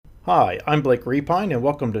Hi, I'm Blake Repine, and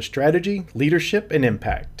welcome to Strategy, Leadership, and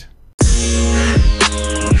Impact.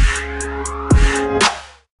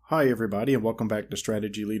 Hi, everybody, and welcome back to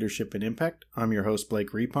Strategy, Leadership, and Impact. I'm your host,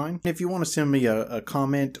 Blake Repine. If you want to send me a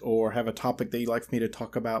comment or have a topic that you'd like for me to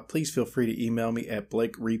talk about, please feel free to email me at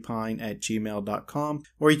blakerepine@gmail.com,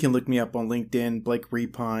 or you can look me up on LinkedIn, Blake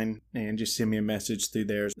Repine, and just send me a message through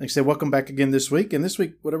there. Like I said, welcome back again this week. And this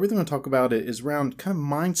week, what I really want to talk about is around kind of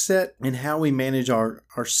mindset and how we manage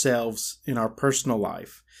ourselves in our personal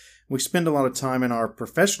life. We spend a lot of time in our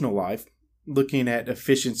professional life looking at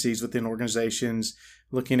efficiencies within organizations,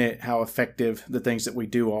 looking at how effective the things that we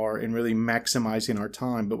do are and really maximizing our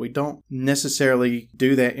time. But we don't necessarily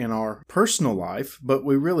do that in our personal life, but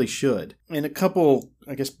we really should. And a couple,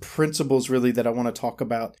 principles really that I want to talk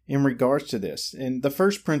about in regards to this. And the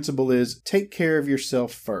first principle is take care of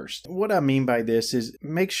yourself first. What I mean by this is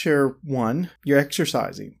make sure, one, you're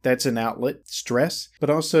exercising. That's an outlet, stress, but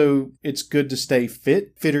also it's good to stay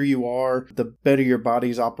fit. Fitter you are, the better your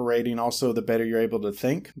body's operating. Also, the better you're able to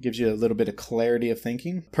think. It gives you a little bit of clarity of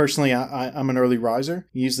thinking. Personally, I'm an early riser,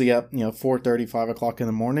 usually up, 4:30, 5 o'clock in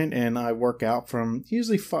the morning, and I work out from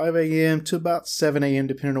usually 5 a.m. to about 7 a.m.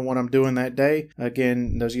 depending on what I'm doing that day.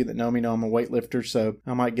 Again, those of you that know me know I'm a weightlifter, so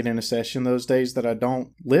I might get in a session those days that I don't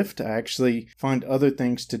lift. I actually find other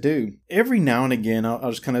things to do. Every now and again, I'll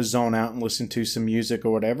just kind of zone out and listen to some music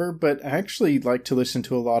or whatever, but I actually like to listen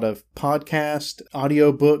to a lot of podcasts,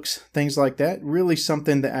 audio books, things like that. Really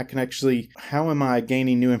something that I can actually, how am I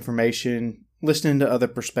gaining new information, listening to other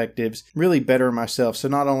perspectives, really better myself. So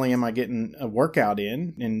not only am I getting a workout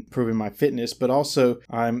in and improving my fitness, but also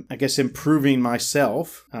I'm, improving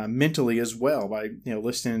myself mentally as well by,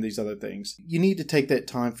 listening to these other things. You need to take that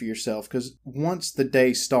time for yourself because once the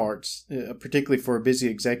day starts, particularly for a busy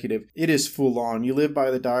executive, it is full on. You live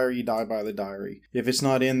by the diary, you die by the diary. If it's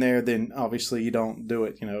not in there, then obviously you don't do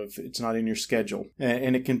it, if it's not in your schedule.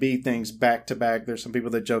 And it can be things back to back. There's some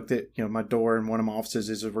people that joke that, my door in one of my offices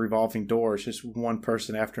is a revolving door. It's just one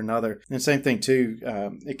person after another. And same thing too,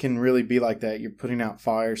 it can really be like that. You're putting out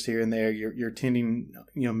fires here and there. You're attending,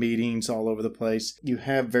 meetings all over the place. You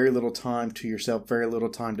have very little time to yourself, very little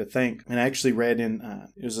time to think. And I actually read it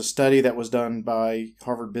was a study that was done by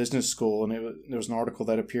Harvard Business School, and there was an article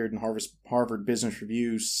that appeared in Harvard Business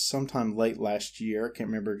Review sometime late last year. I can't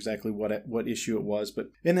remember exactly what issue it was, but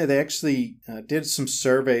in there they actually did some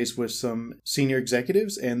surveys with some senior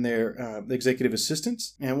executives and their executive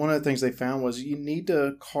assistants. And one of the things they found was you need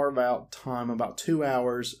to carve out time, about 2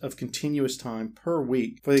 hours of continuous time per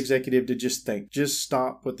week for the executive to just think, just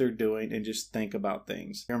stop what they're doing and just think about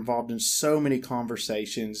things. You're involved in so many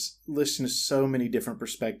conversations, listen to so many different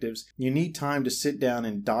perspectives. You need time to sit down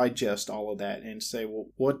and digest all of that and say, well,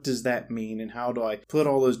 what does that mean? And how do I put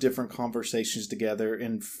all those different conversations together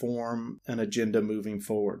and form an agenda moving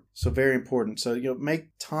forward? So very important. So,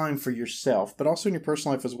 make time for yourself, but also in your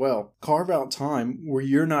personal life as well. Carve out time where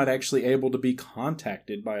you're not actually able to be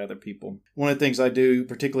contacted by other people. One of the things I do,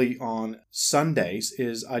 particularly on Sundays,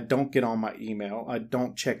 is I don't get on my email. I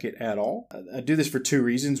don't check it at all. I do this for two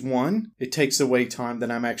reasons. One, it takes away time that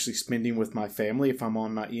I'm actually spending with my family if I'm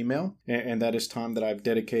on my email, and that is time that I've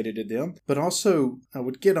dedicated to them. But also, I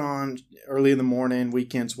would get on early in the morning,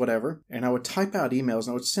 weekends, whatever, and I would type out emails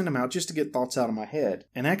and I would send them out just to get thoughts out of my head.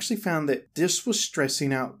 And I actually found that this was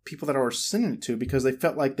stressing out people that I was sending it to because they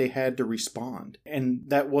felt like they had to respond. And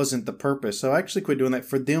that wasn't the purpose. So I actually quit doing that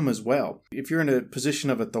for them as well. If you're in a position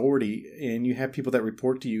of authority and you have people that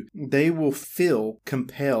report to you, they will feel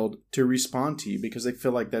compelled to respond to you because they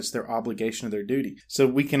feel like that's their obligation or their duty. So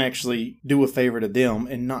we can actually do a favor to them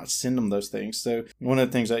and not send them those things. So one of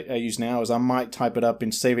the things I use now is I might type it up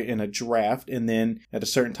and save it in a draft, and then at a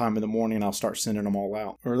certain time in the morning, I'll start sending them all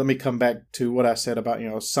out. Or let me come back to what I said about,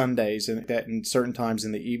 Sundays and that, and certain times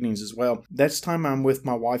in the evenings as well. That's time I'm with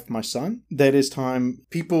my wife, my son. That is time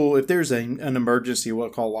people, if there's an emergency,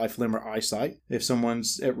 what I call life, limb, or eyesight. If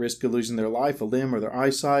someone's at risk of losing their life, a limb, or their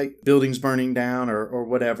eyesight, buildings burning down, or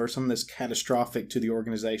whatever, something that's catastrophic to the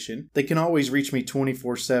organization, they can always reach me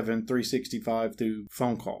 24/7, 365 through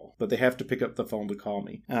phone call, but they have to pick up the phone to call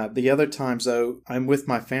me. The other times, though, I'm with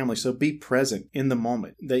my family, so be present in the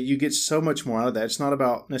moment. That you get so much more out of that. It's not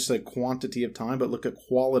about necessarily quantity of time, but look at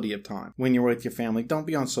quality of time. When you're with your family, don't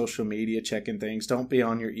be on social media checking things. Don't be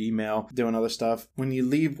on your email doing other stuff. When you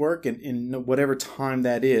leave work and in whatever time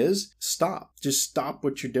that is, stop. just stop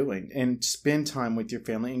what you're doing and spend time with your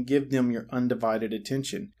family and give them your undivided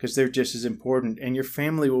attention, because they're just as important, and your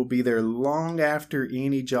family will be there long after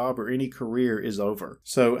any job or any career is over.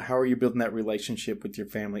 So how are you building that relationship with your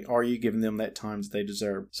family? Are you giving them that time that they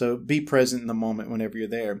deserve? So be present in the moment whenever you're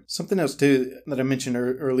there. Something else too that I mentioned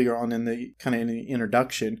earlier on in the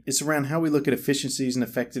introduction is around how we look at efficiencies and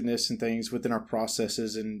effectiveness and things within our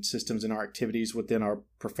processes and systems and our activities within our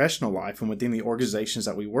professional life and within the organizations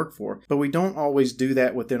that we work for. But we don't always do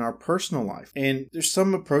that within our personal life. And there's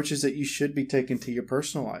some approaches that you should be taking to your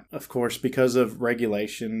personal life. Of course, because of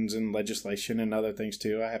regulations and legislation and other things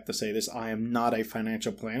too, I have to say this, I am not a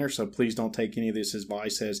financial planner, so please don't take any of this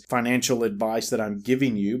advice as financial advice that I'm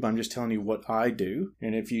giving you, but I'm just telling you what I do.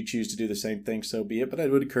 And if you choose to do the same thing, so be it. But I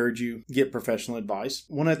would encourage you, get professional advice.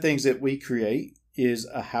 One of the things that we create is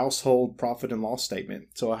a household profit and loss statement.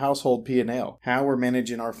 So a household P&L, how we're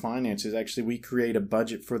managing our finances. Actually, we create a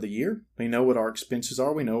budget for the year. We know what our expenses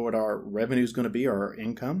are. We know what our revenue is going to be, or our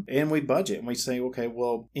income, and we budget. And we say, okay,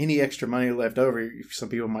 well, any extra money left over, some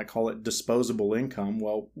people might call it disposable income.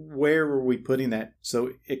 Well, where are we putting that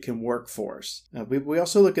so it can work for us? We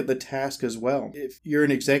also look at the task as well. If you're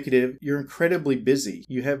an executive, you're incredibly busy.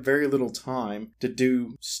 You have very little time to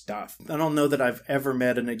do stuff. I don't know that I've ever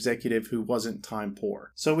met an executive who wasn't time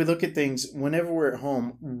poor. So we look at things whenever we're at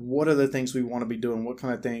home. What are the things we want to be doing? What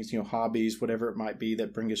kind of things, hobbies, whatever it might be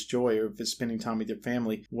that bring us joy, or if it's spending time with your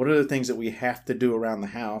family, what are the things that we have to do around the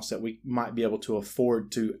house that we might be able to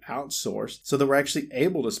afford to outsource so that we're actually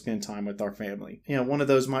able to spend time with our family? One of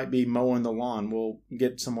those might be mowing the lawn. We'll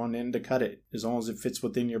get someone in to cut it as long as it fits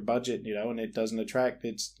within your budget, and it doesn't attract,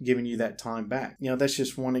 it's giving you that time back. That's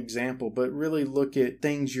just one example, but really look at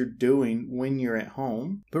things you're doing when you're at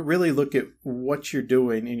home, but really look at what you're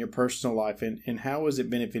doing in your personal life and how is it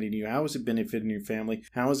benefiting you? How is it benefiting your family?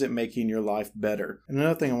 How is it making your life better? And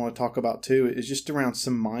another thing I want to talk about too is just around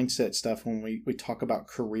some mindset stuff when we talk about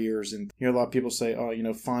careers. And a lot of people say,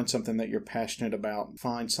 find something that you're passionate about.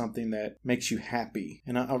 Find something that makes you happy.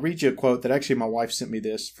 And I'll read you a quote that actually my wife sent me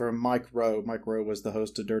this from Mike Rowe. Mike Rowe was the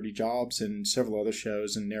host of Dirty Jobs and several other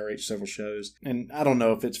shows and narrates several shows. And I don't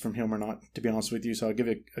know if it's from him or not, to be honest with you, so I'll give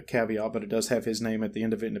it a caveat, but it does have his name at the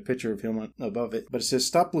end of it and a picture of him above it. But it says,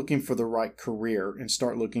 stop looking for the right career and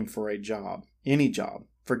start looking for a job. Any job.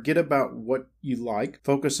 Forget about what you like.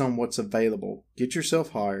 Focus on what's available. Get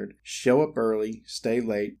yourself hired. Show up early. Stay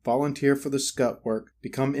late. Volunteer for the scut work.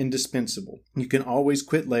 Become indispensable. You can always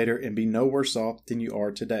quit later and be no worse off than you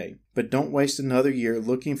are today. But don't waste another year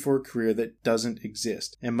looking for a career that doesn't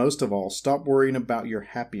exist. And most of all, stop worrying about your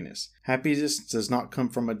happiness. Happiness does not come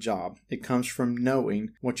from a job. It comes from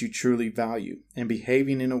knowing what you truly value and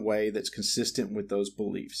behaving in a way that's consistent with those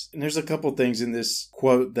beliefs. And there's a couple things in this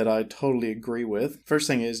quote that I totally agree with. First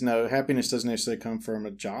thing is, no, happiness doesn't necessarily come from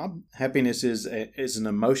a job. Happiness is an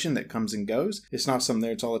emotion that comes and goes. It's not something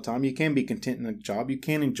that's all the time. You can be content in a job. You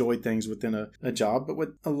can enjoy things within a job, but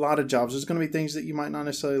with a lot of jobs, there's going to be things that you might not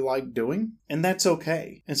necessarily like doing, and that's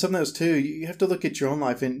okay. And something else too, you have to look at your own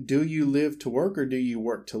life and do you live to work or do you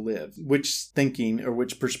work to live? Which thinking or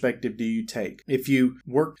which perspective do you take? If you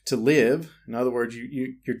work to live, in other words,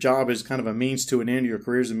 your job is kind of a means to an end, your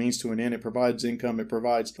career is a means to an end, it provides income, it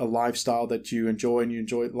provides a lifestyle that you enjoy, and you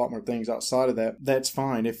enjoy a lot more things outside of that, that's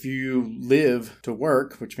fine. If you live to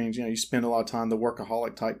work, which means you spend a lot of time, the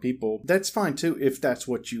workaholic type people, that's fine too if that's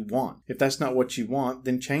what you want. If that's not what you want,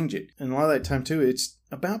 then change it. And a lot of that time too, it's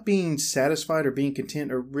about being satisfied or being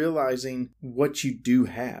content or realizing what you do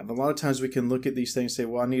have. A lot of times we can look at these things and say,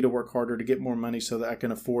 well, I need to work harder to get more money so that I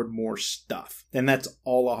can afford more stuff. And that's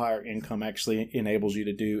all a higher income actually enables you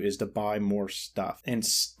to do, is to buy more stuff. And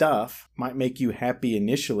stuff might make you happy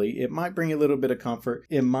initially. It might bring you a little bit of comfort.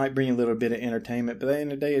 It might bring you a little bit of entertainment. But at the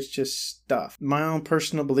end of the day, it's just stuff. My own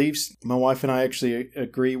personal beliefs, my wife and I actually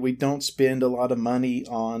agree, we don't spend a lot of money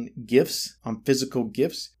on gifts, on physical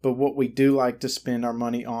gifts. But what we do like to spend our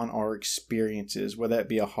money on our experiences, whether that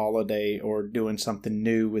be a holiday or doing something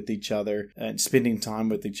new with each other and spending time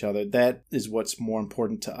with each other. That is what's more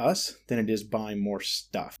important to us than it is buying more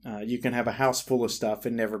stuff. You can have a house full of stuff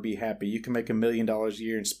and never be happy. You can make $1 million a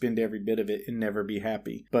year and spend every bit of it and never be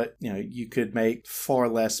happy. But you could make far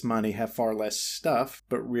less money, have far less stuff,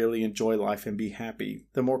 but really enjoy life and be happy.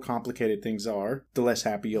 The more complicated things are, the less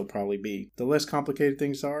happy you'll probably be. The less complicated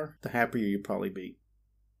things are, the happier you'll probably be.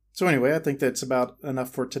 So anyway, I think that's about enough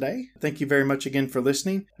for today. Thank you very much again for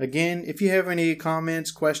listening. Again, if you have any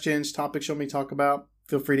comments, questions, topics you want me to talk about,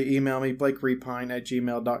 feel free to email me,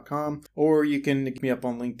 blakerepine@gmail.com, or you can hit me up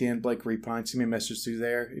on LinkedIn, Blake Repine. Send me a message through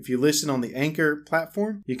there. If you listen on the Anchor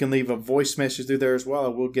platform, you can leave a voice message through there as well. I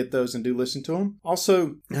will get those and do listen to them.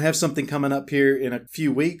 Also, I have something coming up here in a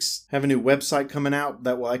few weeks. I have a new website coming out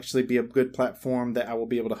that will actually be a good platform that I will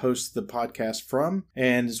be able to host the podcast from,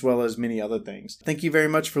 and as well as many other things. Thank you very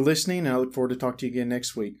much for listening, and I look forward to talking to you again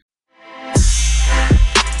next week.